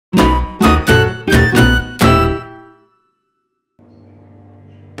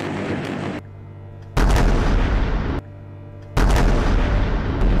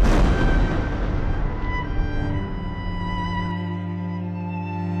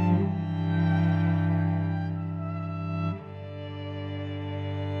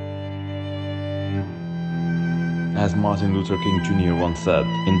As Martin Luther King Jr. once said,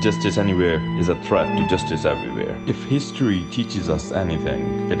 injustice anywhere is a threat to justice everywhere. If history teaches us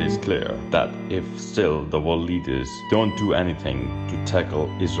anything, it is clear that if still the world leaders don't do anything to tackle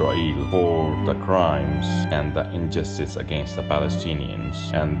Israel for the crimes and the injustice against the Palestinians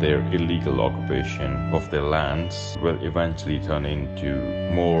and their illegal occupation of their lands will eventually turn into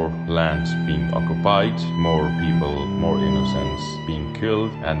more lands being occupied, more people, more innocents being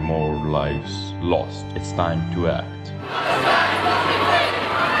killed, and more lives lost. It's time to act.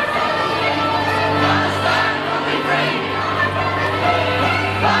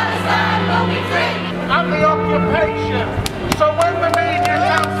 And the occupation. So when the media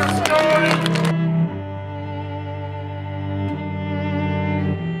tells a story,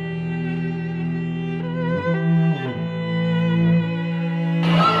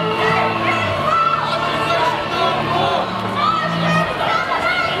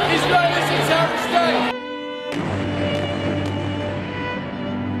 Israel is a terrorist state.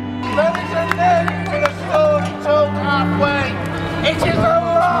 There is a name for the story told halfway. It is a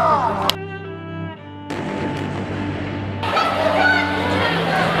lie.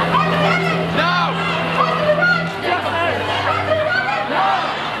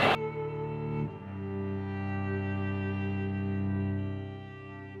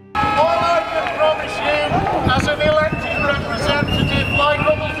 As an elected representative, like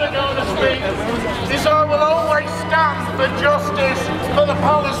others are going to speak, is I will always stand for justice for the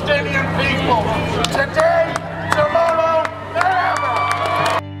Palestinian people. Today, tomorrow, never!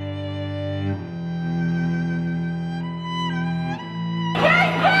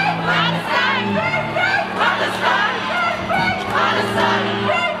 Palestine! Palestine! Palestine!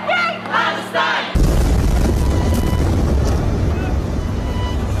 Palestine!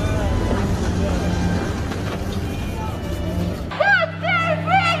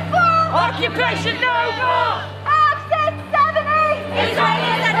 Occupation no more! Action 70! Israel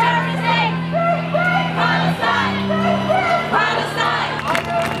is a terrorist state! Palestine! Palestine! I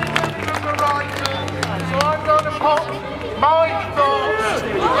don't the right to, so I'm going to put my thoughts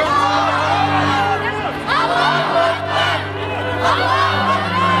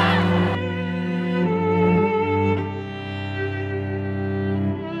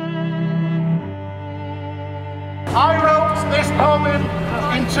I wrote this poem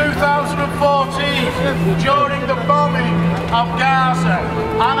in 2014 during the bombing of Gaza,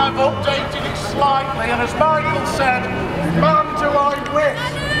 and I've updated it slightly, and as Michael said, man do I wish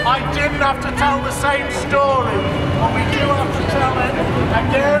I didn't have to tell the same story, but we do have to tell it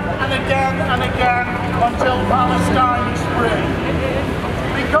again and again and again until Palestine is free.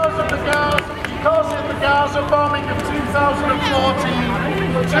 Because in the Gaza bombing of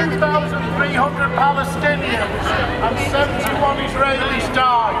 2014, 2,300 Palestinians and 71 Israelis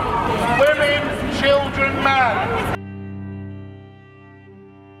died. Women, children, men.